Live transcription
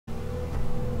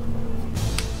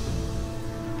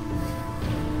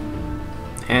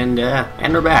And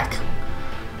we're back.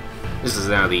 This is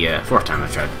now the fourth time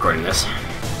I've tried recording this.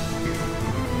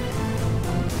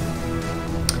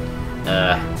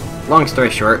 Long story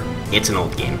short, it's an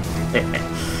old game.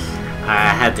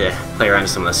 I had to play around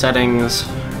with some of the settings.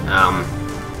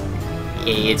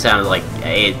 It sounded like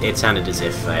it sounded as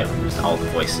if all the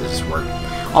voices were,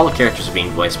 all the characters were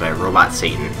being voiced by Robot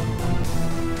Satan,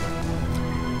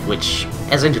 which,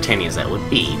 as entertaining as that would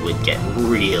be, would get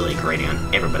really grating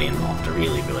on everybody involved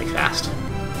really, really fast.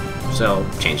 So,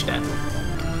 changed that.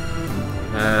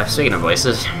 Speaking of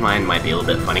voices, mine might be a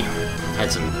little bit funny.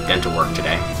 Had some dental work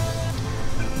today.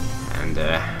 And,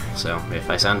 so, if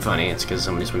I sound funny, it's because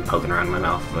somebody's been poking around my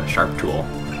mouth with a sharp tool.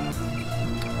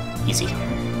 Easy.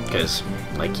 Because,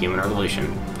 like human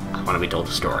evolution, I want to be told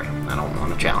a story. I don't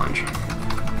want a challenge.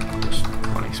 Just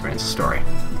want to experience a story.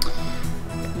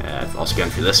 I've also gone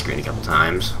through this screen a couple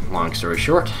times. Long story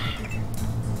short,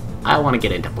 I want to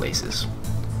get into places.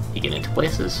 You get into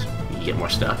places, you get more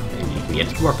stuff, and you can get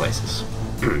into more places.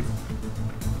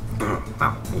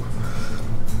 Wow.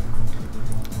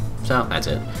 So, that's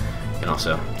it. You can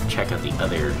also check out the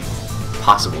other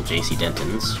possible JC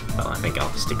Dentons. Well, I think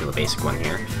I'll stick with the basic one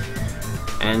here.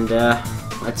 And,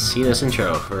 let's see this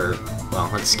intro for... Well,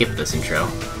 let's skip this intro.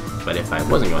 But if I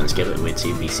wasn't going to skip it, we'd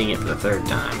be seeing it for the third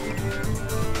time.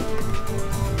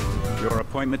 Your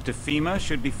appointment to FEMA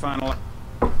should be final.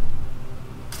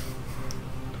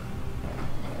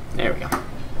 There we go.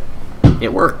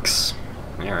 It works.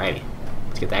 Alrighty.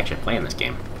 Let's get to actually playing this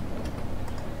game.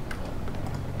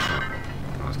 I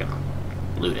was gonna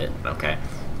loot it, but okay.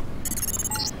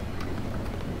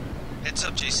 Heads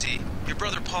up, JC. Your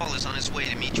brother Paul is on his way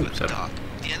to meet you at the dock.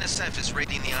 The NSF is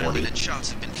raiding the island and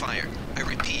shots have been fired. I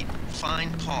repeat,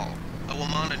 find Paul. I will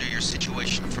monitor your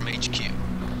situation from HQ.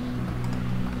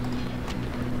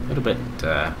 A little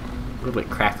bit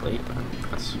crackly, but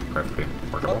that's perfectly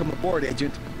workable. Welcome aboard,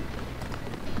 Agent.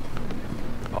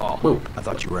 Oh, Whoa. I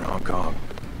thought you were in Hong Kong.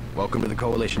 Welcome to the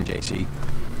Coalition, JC.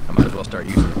 I might as well start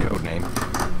using your code name.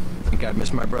 Think I'd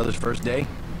miss my brother's first day?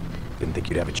 Didn't think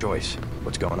you'd have a choice.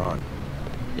 What's going on?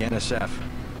 The NSF.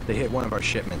 They hit one of our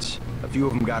shipments. A few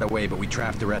of them got away, but we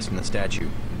trapped the rest in the statue.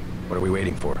 What are we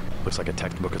waiting for? Looks like a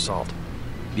textbook assault.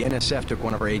 The NSF took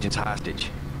one of our agents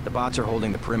hostage. The bots are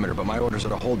holding the perimeter, but my orders are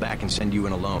to hold back and send you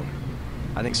in alone.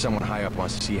 I think someone high up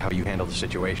wants to see how you handle the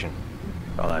situation.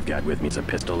 All I've got with me is a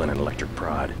pistol and an electric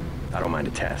prod. I don't mind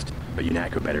a test, but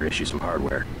UNACO better issue some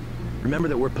hardware. Remember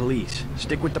that we're police.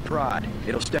 Stick with the prod.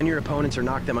 It'll stun your opponents or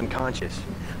knock them unconscious.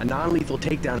 A non-lethal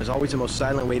takedown is always the most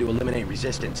silent way to eliminate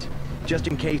resistance. Just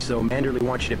in case, though, Manderley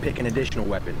wants you to pick an additional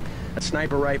weapon. A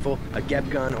sniper rifle, a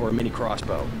GEP gun, or a mini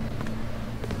crossbow.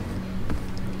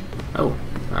 Oh,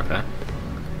 okay.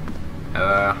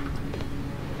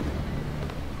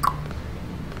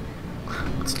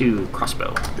 Let's do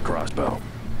crossbow. The crossbow.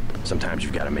 Sometimes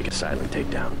you've got to make a silent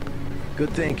takedown. Good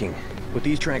thinking. With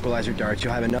these tranquilizer darts,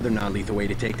 you'll have another non-lethal way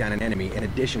to take down an enemy in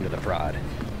addition to the prod.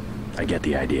 I get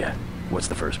the idea. What's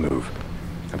the first move?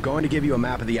 I'm going to give you a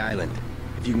map of the island.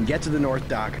 If you can get to the North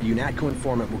Dock, a UNATCO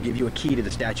informant will give you a key to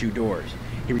the statue doors.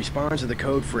 He responds to the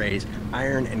code phrase,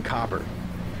 iron and copper.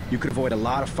 You could avoid a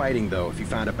lot of fighting, though, if you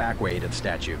found a back way to the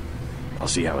statue. I'll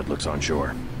see how it looks on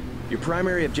shore. Your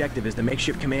primary objective is the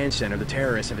makeshift command center the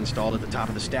terrorists have installed at the top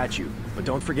of the statue. But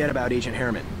don't forget about Agent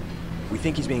Harriman. We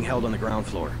think he's being held on the ground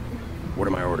floor. What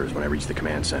are my orders when I reach the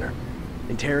command center?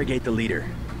 Interrogate the leader.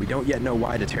 We don't yet know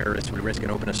why the terrorists would risk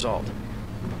an open assault.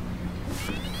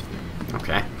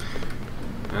 Okay.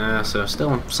 So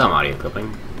still some audio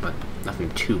clipping, but nothing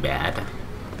too bad.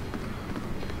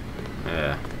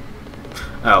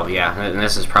 Oh yeah, and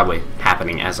this is probably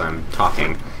happening as I'm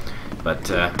talking, but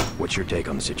What's your take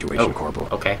on the situation, Corporal?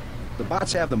 Okay. The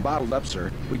bots have them bottled up,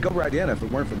 sir. We'd go right in if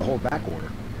it weren't for the whole back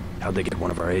order. How'd they get one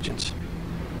of our agents?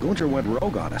 Gunter went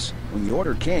rogue on us. When the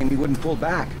order came, he wouldn't pull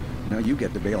back. Now you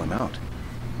get to bail him out.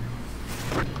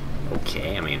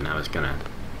 Okay, I mean, I was gonna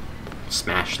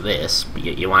smash this, but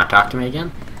you want to talk to me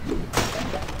again?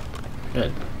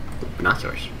 Good.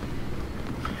 Binoculars.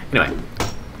 Anyway,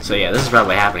 so yeah, this is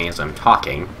probably happening as I'm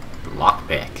talking.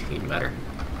 Lockpick, even better.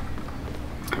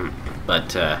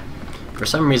 But, for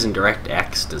some reason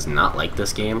DirectX does not like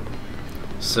this game,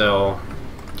 so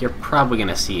you're probably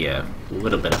gonna see a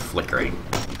little bit of flickering.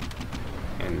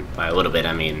 And by a little bit,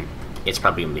 I mean it's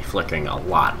probably gonna be flickering a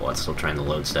lot while it's still trying to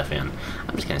load stuff in.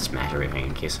 I'm just gonna smash everything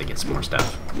in case I get some more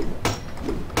stuff.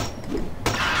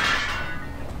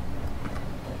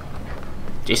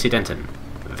 JC Denton,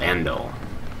 Vandal.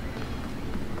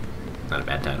 Not a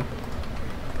bad title.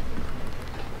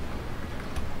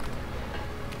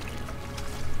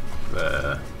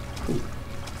 Ooh,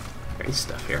 there is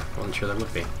stuff here. Wasn't sure there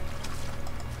would be.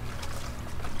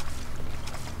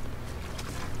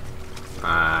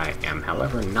 I am,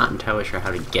 however, not entirely sure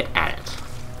how to get at it.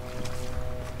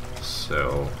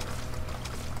 So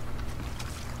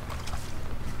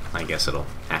I guess it'll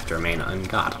have to remain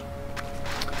ungot,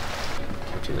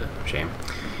 which is a shame.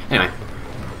 Anyway,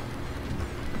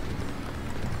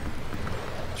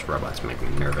 this robot's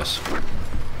making me nervous.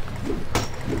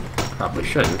 Probably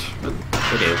shouldn't, but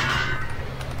they do.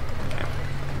 Okay.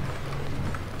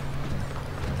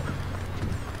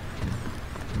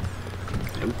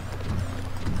 Nope.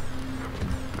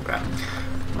 Okay.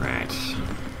 Right.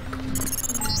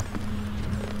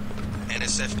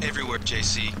 NSF everywhere,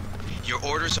 JC. Your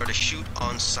orders are to shoot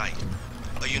on sight.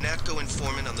 A UNATCO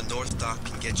informant on the North Dock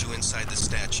can get you inside the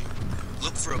statue.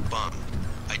 Look for a bomb.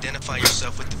 Identify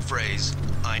yourself with the phrase,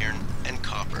 iron and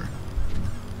copper.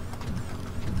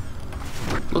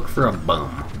 Look for a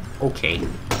bum. Okay. Ooh,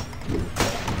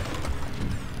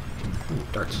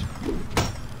 darts.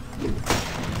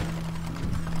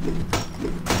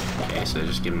 Okay, so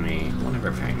just give me one of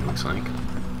everything, looks like.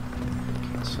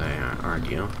 Can't say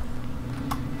argue.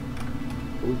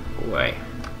 Oh boy.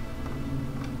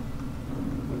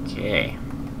 Okay.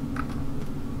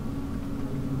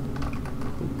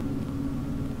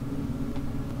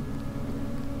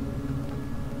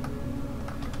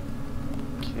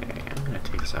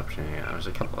 Opportunity. There's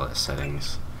a couple of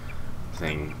settings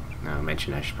thing I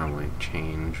mentioned I should probably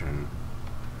change, and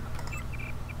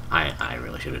I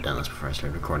really should have done this before I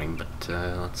started recording, but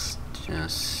let's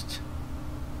just,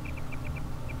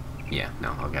 yeah,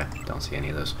 no, okay, don't see any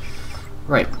of those.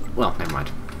 Right, well, never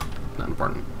mind, not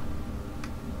important.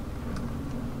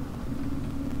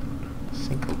 I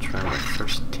think we'll try my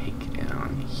first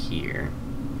takedown here.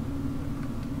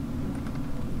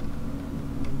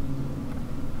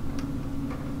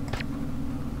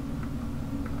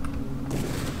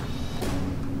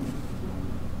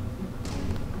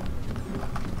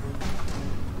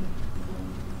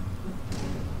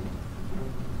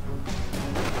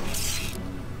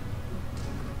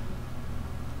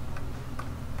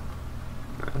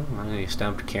 He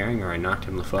stopped caring, or I knocked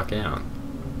him the fuck out.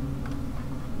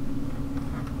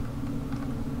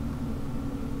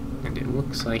 And it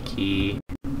looks like he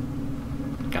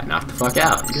got knocked the fuck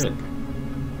out. Good.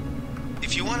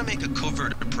 If you want to make a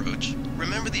covert approach,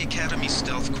 remember the Academy's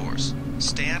stealth course.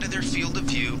 Stay out of their field of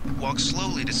view, walk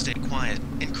slowly to stay quiet,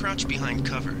 and crouch behind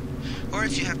cover. Or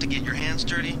if you have to get your hands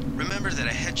dirty, remember that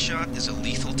a headshot is a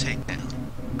lethal takedown.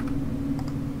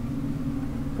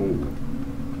 Ooh.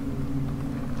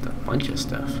 Bunch of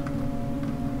stuff.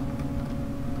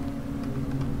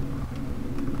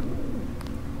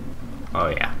 Oh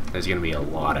yeah, there's gonna be a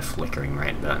lot of flickering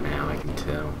right about now, I can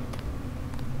tell.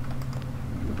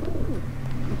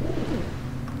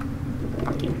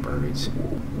 Fucking birds.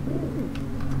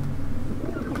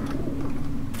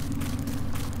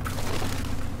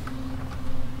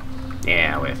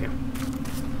 Yeah, with you.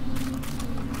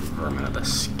 Vermin of the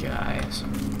skies.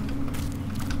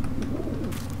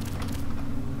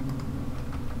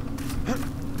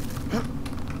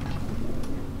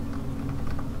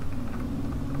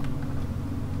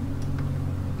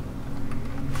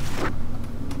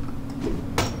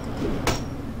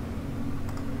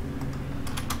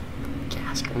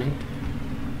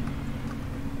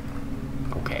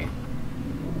 Okay.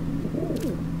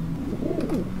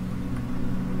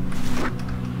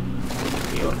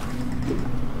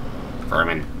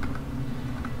 Vermin.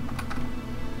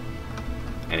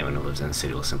 Anyone who lives in the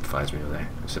city will sympathize with me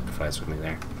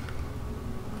there.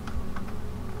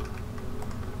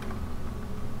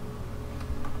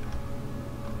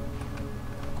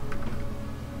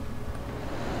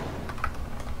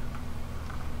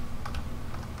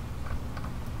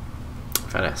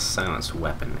 If I had a silenced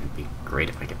weapon, it'd be great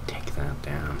if I could take that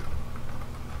down.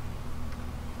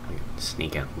 I could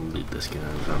sneak out and loot this guy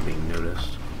without being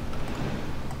noticed.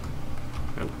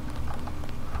 Nope.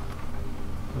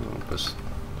 I'll just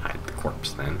hide the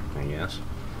corpse then, I guess.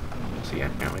 So yeah,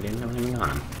 apparently didn't have anything on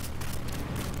him.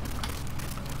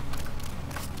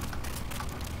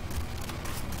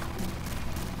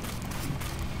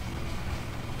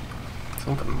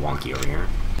 Something wonky over here.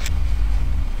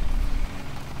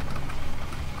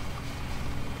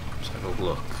 Oh,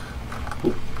 look.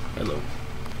 Ooh, hello.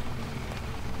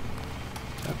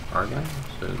 Is that our guys?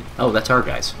 Oh, that's our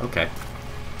guys. Okay.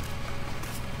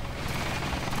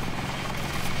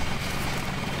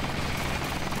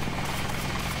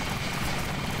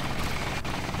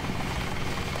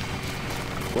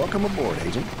 Welcome aboard,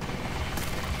 Agent.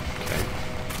 Okay.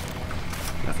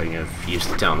 Nothing of use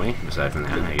to tell me, aside from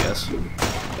that, I guess.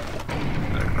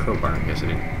 Another crowbar, I guess I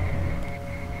didn't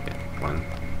get one.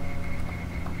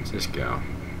 Where's this go?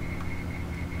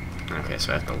 Okay,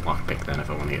 so I have to lockpick then if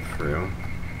I want to get through.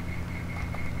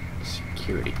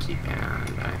 security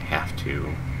keypad. I have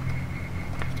to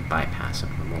bypass it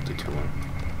with a multi-tool.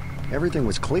 Everything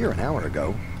was clear an hour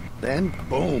ago. Then,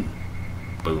 boom.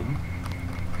 Boom.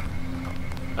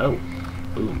 Oh.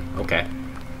 Boom. Okay.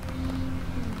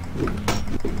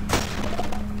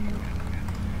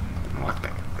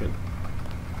 Lockpick. Good.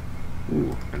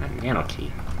 Ooh, and a nano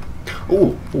key.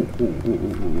 Ooh, ooh, ooh, ooh,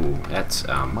 ooh, ooh. That's,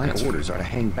 My that's orders are to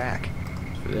hang back.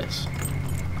 for this.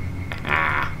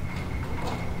 Ah.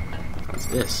 What's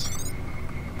this?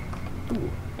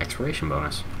 Ooh, exploration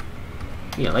bonus.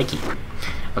 Yeah, likey.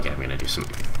 Okay, I'm gonna do some...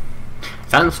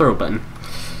 Found the throw button.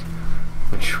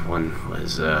 Which one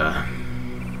was,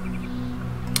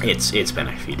 It's been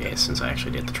a few days since I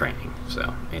actually did the training,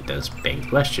 so it does beg the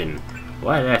question,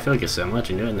 why did I focus so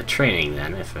much on doing the training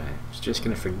then if I was just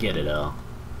gonna forget it all?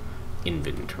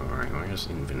 Inventory, where's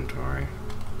inventory?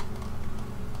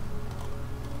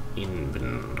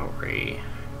 Inventory.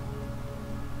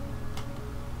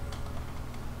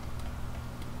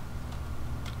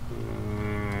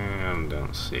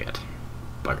 Don't see it.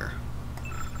 Bugger.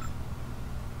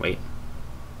 Wait.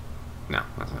 No,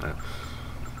 that's not it.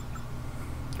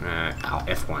 Oh,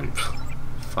 F1.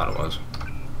 Thought it was.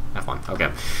 F1.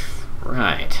 Okay.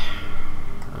 Right.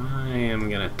 I am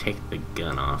gonna take the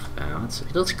gun off now.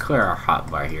 Let's clear our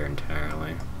hotbar here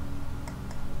entirely.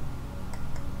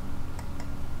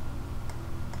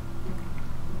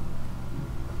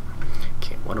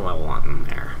 Okay, what do I want in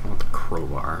there? I want the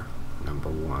crowbar, number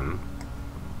 1.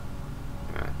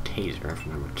 Taser for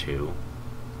number 2.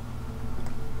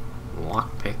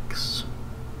 Lockpicks.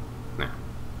 No.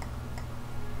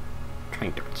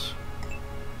 Trank darts.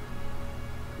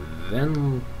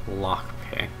 Then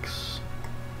lockpicks.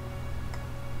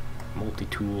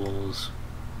 Multi-tools.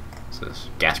 What's this?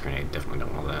 Gas grenade. Definitely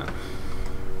don't want that.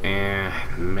 And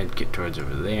medkit towards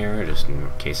over there, just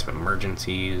in case of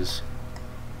emergencies.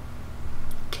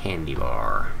 Candy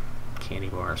bar. Candy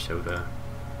bar, soda.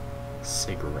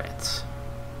 Cigarettes.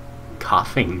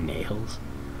 Coughing nails?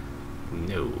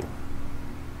 No.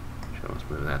 So let's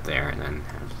move that there and then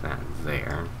have that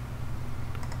there.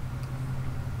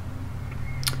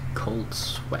 Cold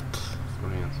sweat.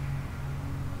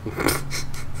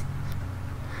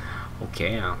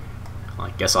 Okay, I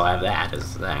guess I'll have that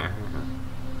as there.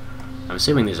 I'm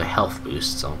assuming there's a health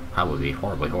boost, so I would be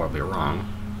horribly, horribly wrong.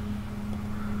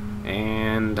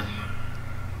 And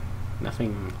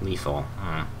nothing lethal.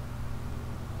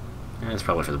 That's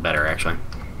probably for the better, actually.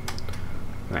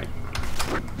 Right.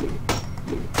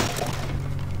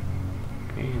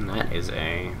 And that is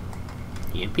a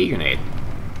EMP grenade.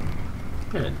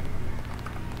 Good.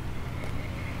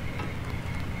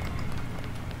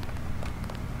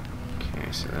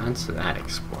 Okay, so that's that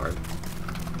explored.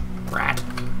 Rat.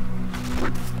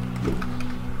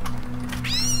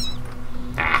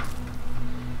 Ah.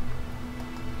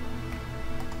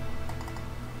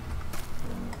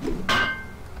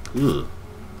 Ooh.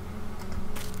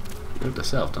 Note to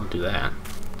self, don't do that.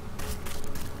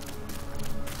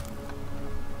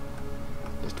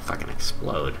 Just fucking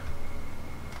explode.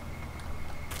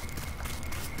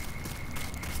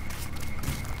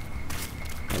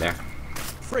 Hey there.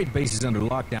 Freight base is under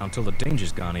lockdown till the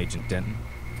danger's gone, Agent Denton.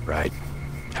 Right.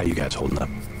 How you guys holding up?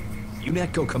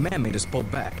 UNATCO command made us pull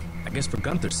back. I guess for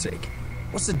Gunther's sake.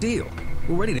 What's the deal?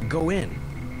 We're ready to go in.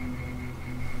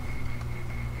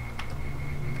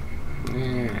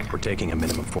 We're taking a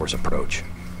minimum force approach.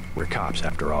 We're cops,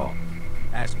 after all.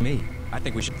 Ask me. I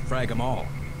think we should frag them all.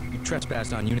 You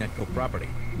trespass on UNATCO property.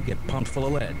 You get pumped full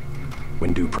of lead.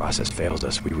 When due process fails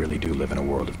us, we really do live in a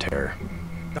world of terror.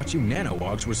 Thought you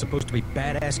nanowogs were supposed to be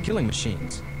badass killing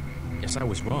machines. Guess I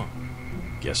was wrong.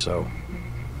 Guess so.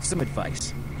 Some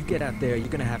advice. You get out there, you're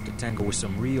gonna have to tangle with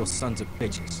some real sons of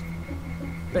bitches.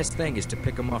 Best thing is to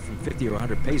pick them off from 50 or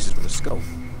 100 paces with a scope.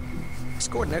 I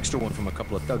scored an extra one from a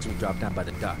couple of thugs we dropped down by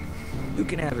the dock. You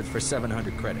can have it for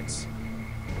 700 credits.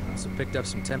 Also picked up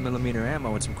some 10mm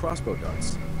ammo and some crossbow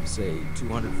darts. Say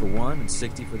 200 for one and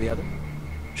 60 for the other.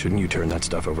 Shouldn't you turn that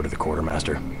stuff over to the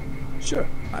quartermaster? Sure,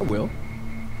 I will.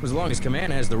 As long as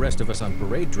Command has the rest of us on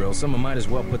parade drill, someone might as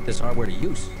well put this hardware to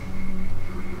use.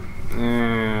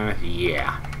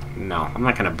 Yeah. No, I'm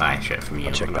not gonna buy shit from you.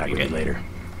 I'll check back with you later.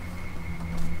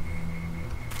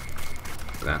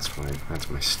 That's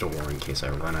my store in case I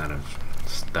run out of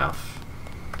stuff.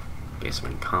 In case I'm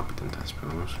incompetent, I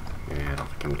suppose. Yeah, I don't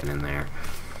think I'm getting in there.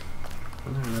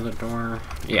 Is there another door?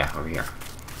 Yeah, over here.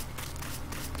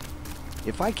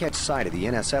 If I catch sight of the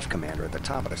NSF commander at the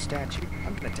top of the statue,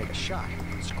 I'm gonna take a shot.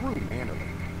 Screw Manderley.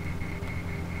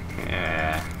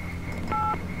 Yeah.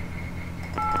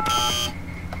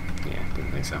 Yeah,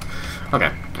 didn't think so.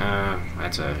 Okay,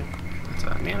 that's a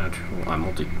nano tool,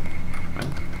 multi. What?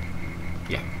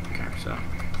 So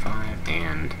 5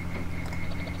 and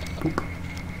poop.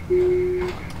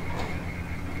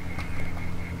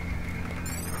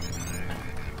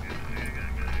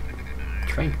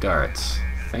 Trank darts.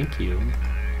 Thank you.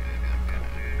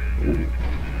 Ooh.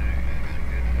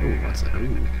 Ooh, what's that?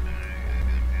 Ooh.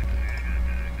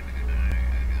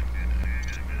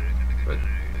 But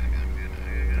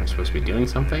am I supposed to be doing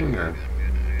something, or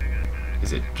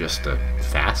is it just a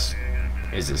fast?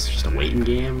 Is this just a waiting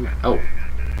game? Oh.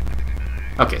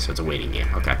 Okay, so it's a waiting game.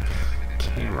 Okay.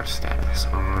 Camera status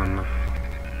on.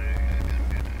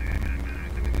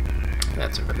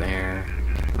 That's over there.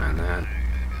 On that.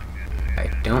 I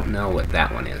don't know what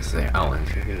that one is there. Oh,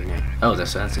 oh,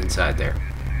 that's inside there.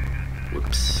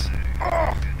 Whoops.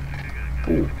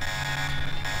 Ooh.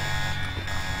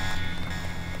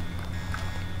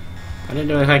 I didn't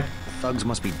do anything. Thugs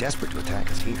must be desperate to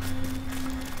attack us here.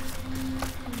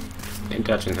 Didn't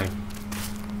touch anything.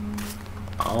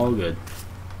 All good.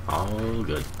 All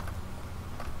good.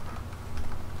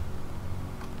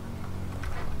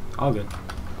 All good.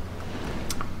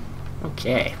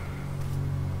 Okay.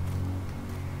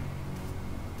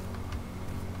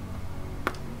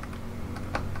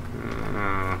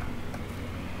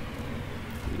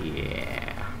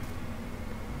 Yeah.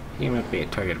 He might be a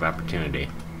target of opportunity,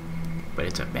 but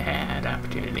it's a bad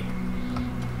opportunity.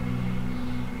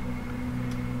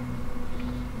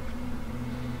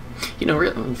 You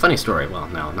know, funny story. Well,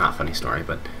 no, not funny story,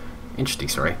 but interesting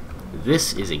story.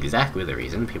 This is exactly the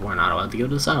reason people are not allowed to go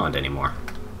to this island anymore.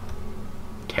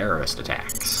 Terrorist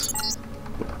attacks.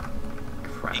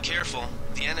 Crap. Be careful.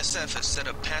 The NSF has set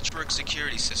up patchwork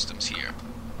security systems here.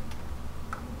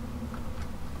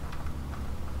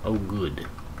 Oh, good.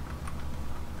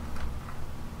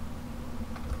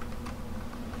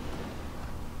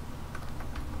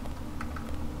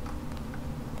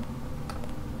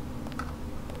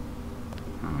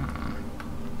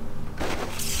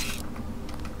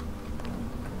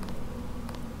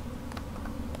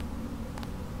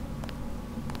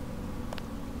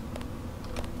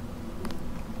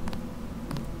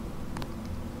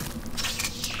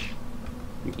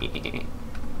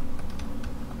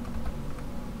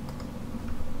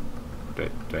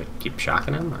 Do I keep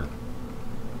shocking him, or?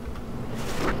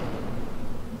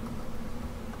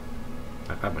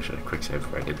 I probably should have quick saved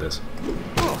before I did this.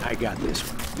 Oh, I got this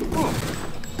one.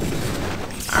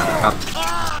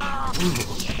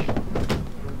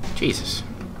 Jesus.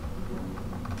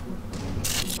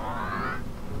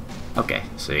 Okay,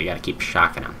 so you gotta keep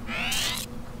shocking him.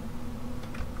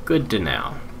 Good to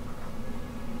know.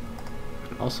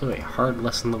 Also a hard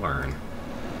lesson to learn.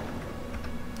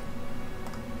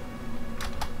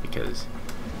 Because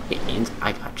it means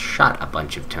I got shot a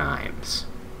bunch of times.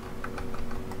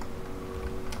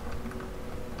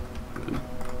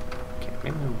 Okay,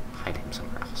 maybe I'll hide him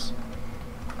somewhere else.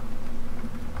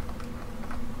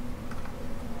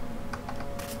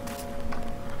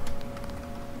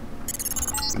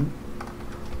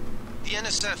 The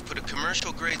NSF put a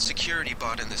commercial-grade security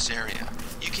bot in this area.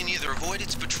 You can either avoid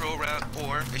its patrol route,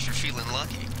 or, if you're feeling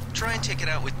lucky, try and take it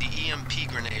out with the EMP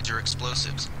grenades or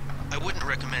explosives. I wouldn't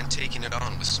recommend taking it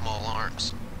on with small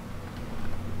arms.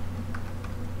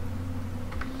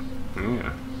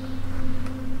 Yeah.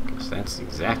 Guess that's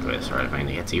exactly the sort of thing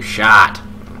that gets you shot.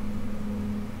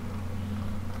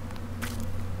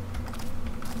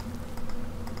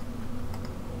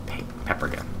 Pepper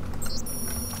gun.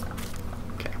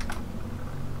 Okay.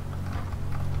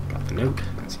 Got the note.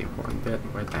 That's the important bit.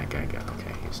 Where'd that guy go?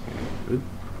 Okay, he's standing. Oop.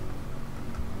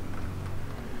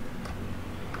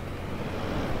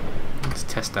 Let's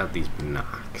test out these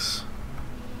binocs.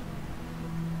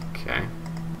 Okay.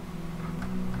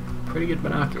 Pretty good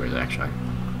binoculars, actually.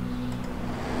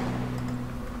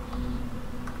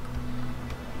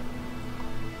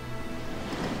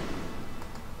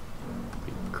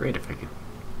 Be great if I could.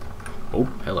 Oh,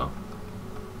 hello.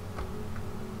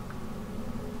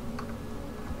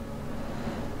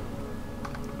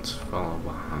 Let's follow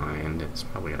behind. It's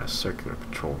probably got a circular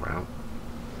patrol route.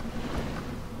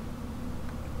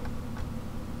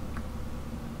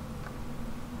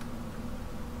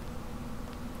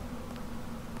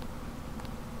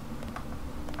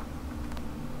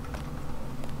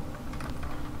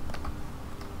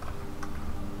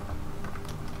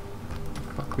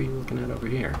 What are you looking at over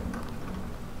here?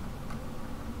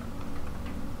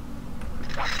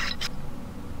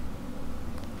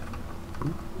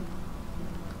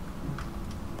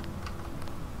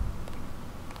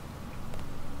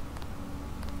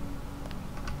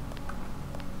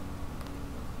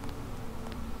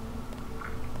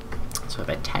 So if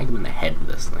I tag him in the head with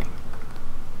this thing,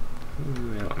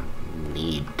 I don't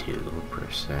need to,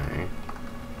 per se.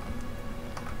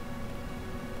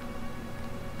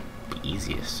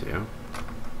 easiest to.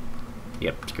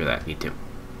 Yep, screw that, need to.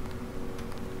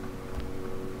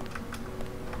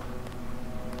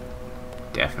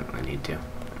 Definitely need to.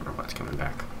 That robot's coming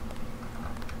back.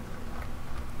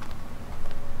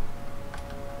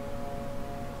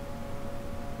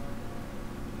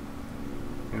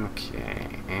 Okay,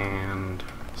 and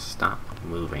stop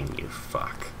moving, you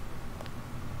fuck.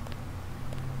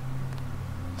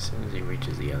 As soon as he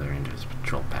reaches the other end of his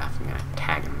patrol path, I'm gonna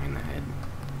tag him in the head.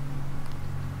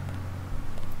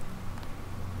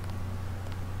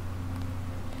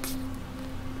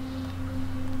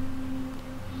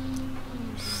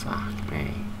 Fuck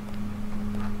me.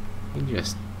 He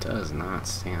just does not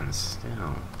stand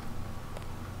still.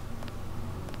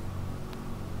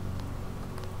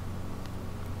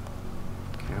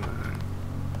 Come on.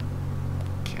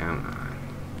 Come on.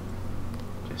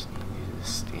 Just need you to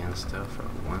stand still for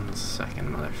 1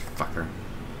 second, motherfucker.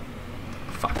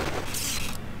 Fuck.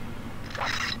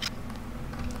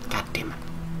 God damn it.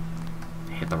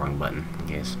 I hit the wrong button, in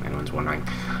case anyone's wondering.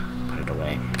 Put it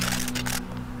away.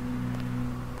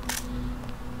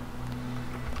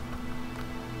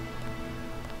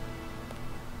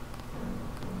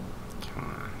 Come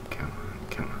on, come on,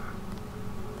 come on.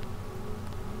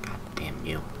 God damn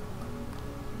you.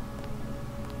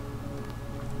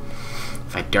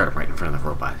 If I dart him right in front of the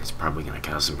robot, it's probably gonna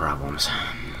cause some problems.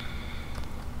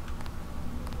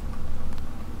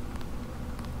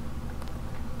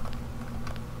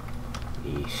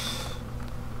 Yeesh.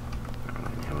 I don't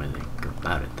really know where they go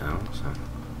about it though, so.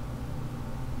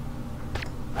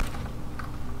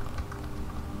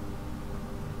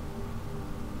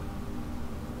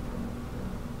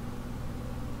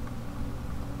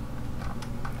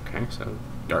 Okay, so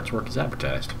darts work as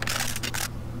advertised.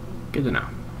 Good to know.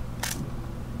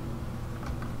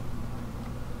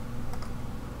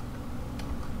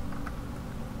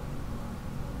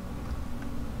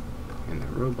 And the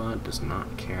robot does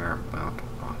not care about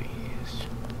bodies.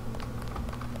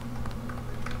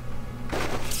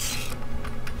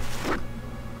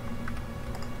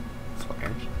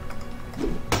 Flares.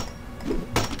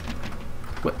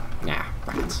 What? Nah,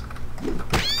 rats.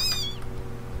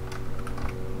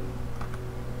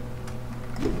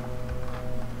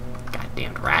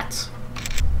 Goddamned rats.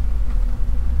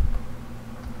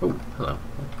 Oh, hello.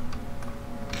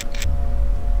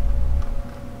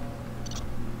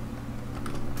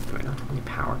 Do I not have any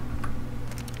power?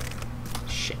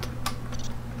 Shit.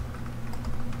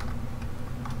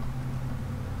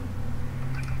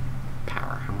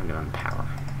 Power. How am I doing power?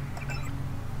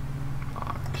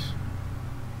 Logs.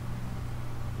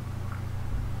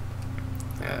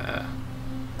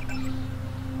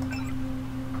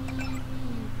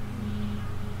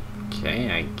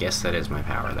 Okay, I guess that is my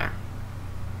power there.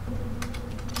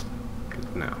 Good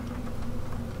to know.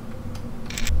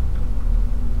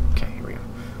 Okay, here we go.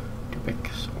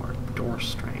 Dupix or door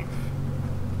strength.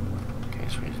 Okay,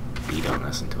 so we just beat on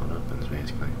this until it opens,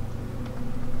 basically.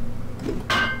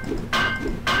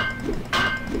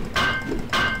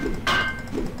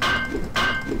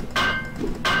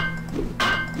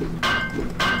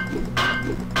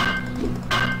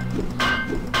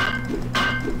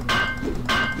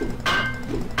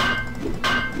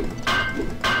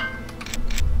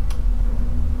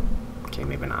 Okay,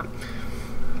 maybe not.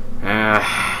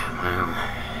 Well,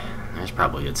 there's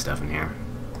probably good stuff in here.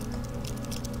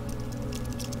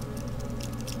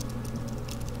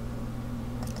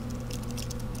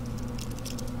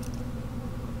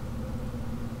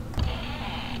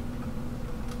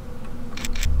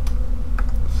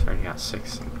 So I already got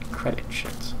 6 credit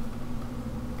shits.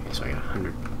 Okay, so I got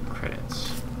 100 credits.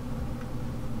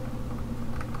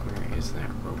 Where is that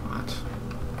robot?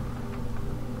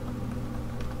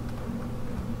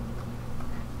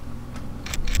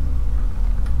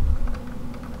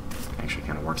 Actually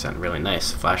kind of works out really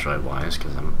nice flashlight wise,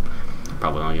 because I'm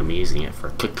probably only going to be using it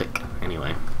for click click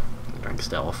anyway during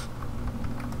stealth.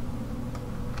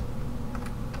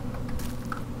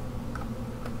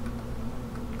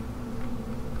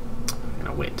 I'm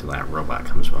gonna wait until that robot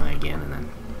comes by again and then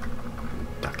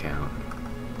duck out.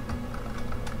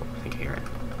 I think I hear it.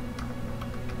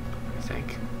 I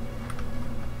think.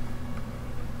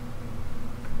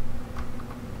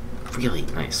 Really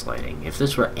nice lighting. If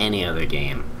this were any other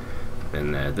game,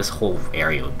 then this whole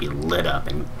area would be lit up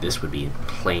and this would be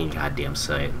plain goddamn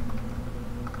sight.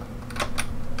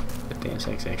 But Deus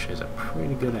Ex actually has a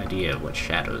pretty good idea of what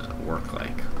shadows work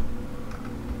like.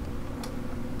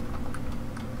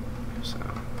 So,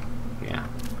 yeah.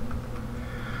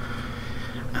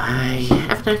 I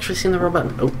haven't actually seen the robot.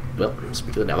 Oh, well,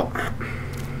 speak of the devil.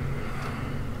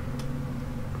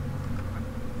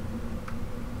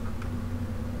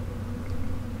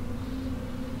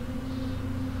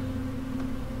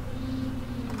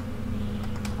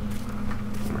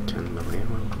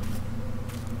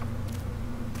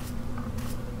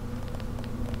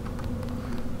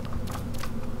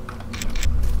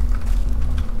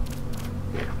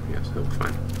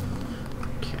 fine.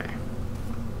 Okay.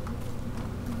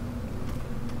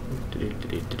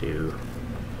 Do.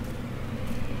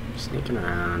 Sneaking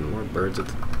around, more birds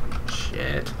with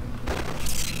shit.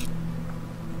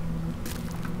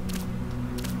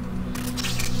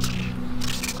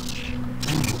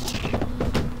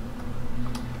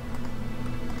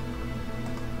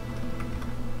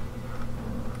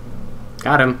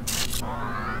 Got him.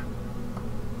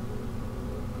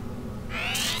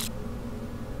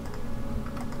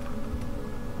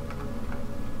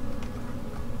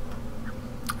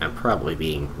 I'm probably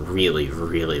being really,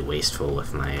 really wasteful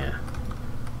with my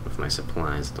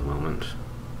supplies at the moment.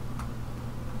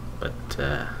 But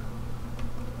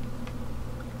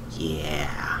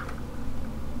yeah.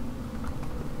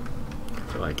 I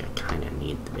feel like I kinda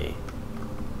need to be.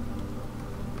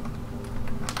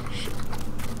 Shit.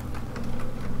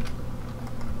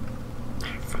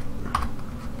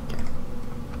 Okay.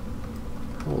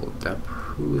 Hold up,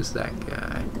 who is that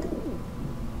guy?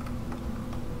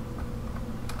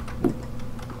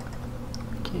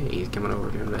 Okay, he's coming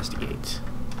over to investigate.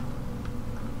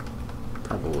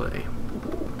 Probably.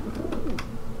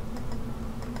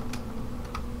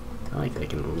 I like that I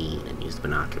can lean and use the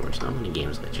binoculars. Not many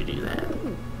games let you do that.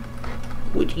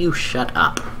 Would you shut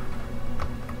up?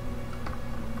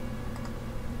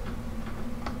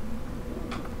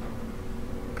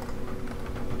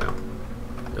 No.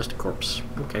 Just a corpse.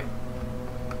 Okay.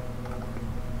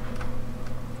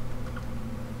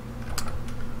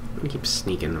 I'm gonna keep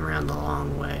sneaking around the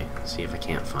long way. See if I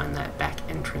can't find that back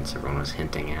entrance everyone was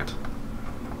hinting at.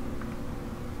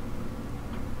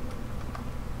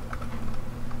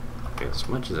 As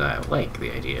much as I like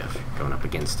the idea of going up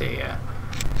against a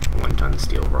one-ton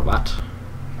steel robot,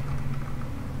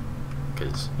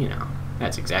 because, you know,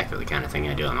 that's exactly the kind of thing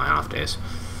I do on my off days.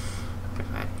 If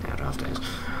I had off days.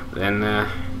 Then,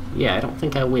 yeah, I don't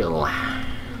think I will.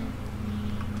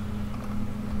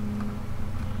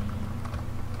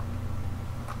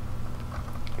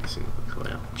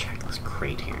 I'll check this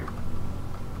crate here.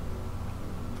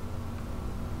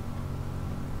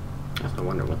 I have to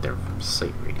wonder what their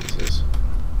sight radius is.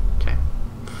 Okay.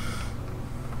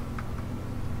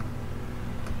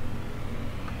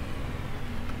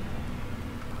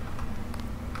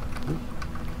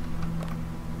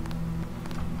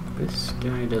 This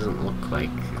guy doesn't look like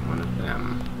one of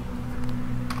them.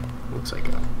 Looks like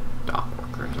a dock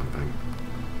worker or something.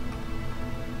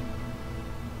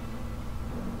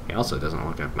 He also doesn't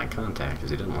look like my contact, because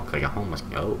he doesn't look like a homeless.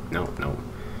 Oh, no, no.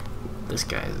 This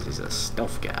guy is a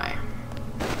stealth guy.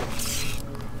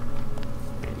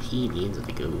 And he needs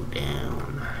to go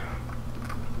down.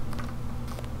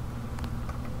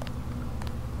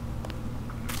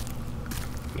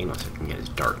 Meanwhile, so I can get his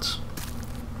darts.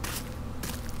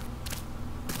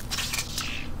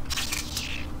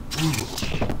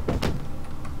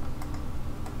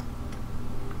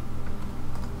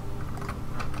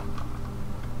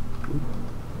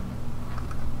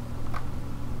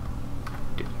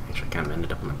 Actually kind of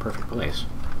ended up in the perfect place.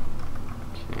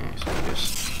 Okay, so I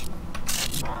just...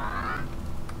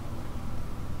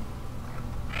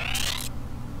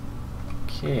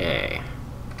 Okay.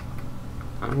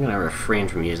 I'm gonna refrain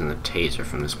from using the taser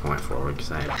from this point forward,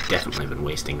 because I've definitely been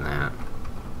wasting that.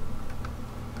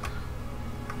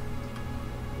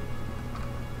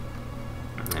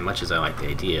 And much as I like the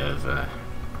idea of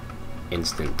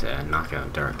instant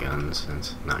knockout dart guns,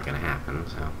 it's not gonna happen,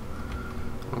 so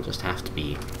I'll just have to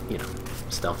be, you know,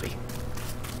 stealthy.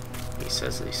 He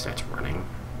says that he starts running.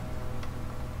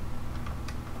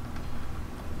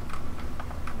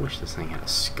 Wish this thing had a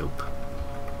scope.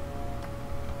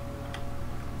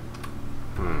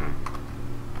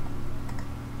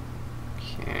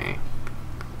 Okay.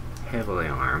 Heavily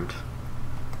armed.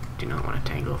 Do not want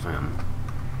to tangle with him.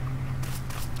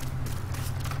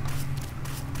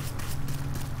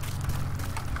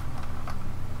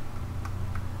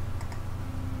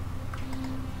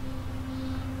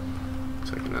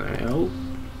 Looks like another. Oh!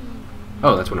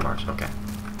 Oh, that's one of ours. Okay.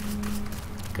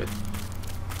 Good.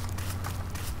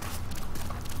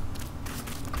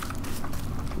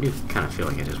 I do kind of feel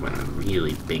like I just went in a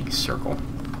really big circle.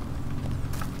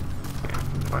 Yeah,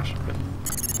 flash. Good.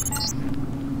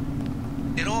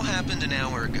 It all happened an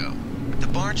hour ago. The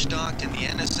barge docked and the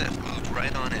NSF moved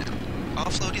right on in,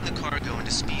 offloading the cargo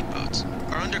into speedboats.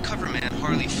 Our undercover man,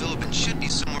 Harley Philbin, should be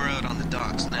somewhere out on the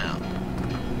docks now.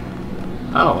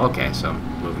 Oh, okay, so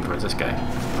I'm moving towards this guy.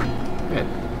 Good.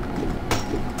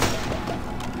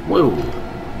 Whoa!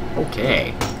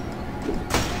 Okay.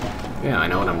 Yeah, I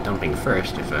know what I'm dumping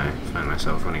first if I find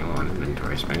myself running low on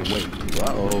inventory space. Wait,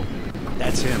 uh-oh.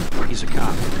 That's him. He's a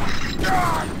cop.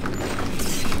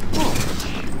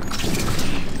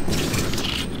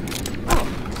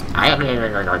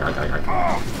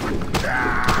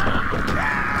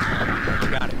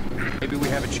 Got it. Maybe we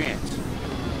have a chance.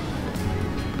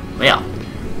 Well,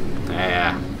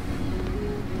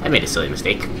 I made a silly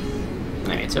mistake.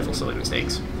 I made several silly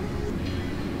mistakes.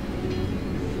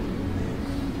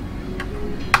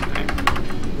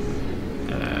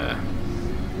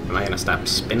 Am I gonna stop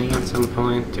spinning at some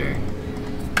point, or?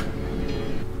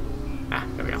 Ah,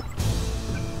 there we go.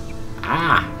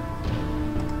 Ah!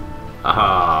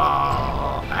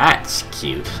 Oh, that's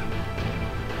cute.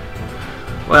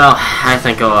 Well, I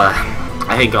think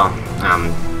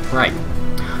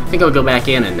I'll go back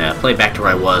in and play back to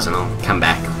where I was, and I'll come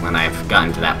back when I've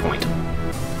gotten to that point.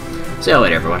 So,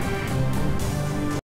 wait, everyone.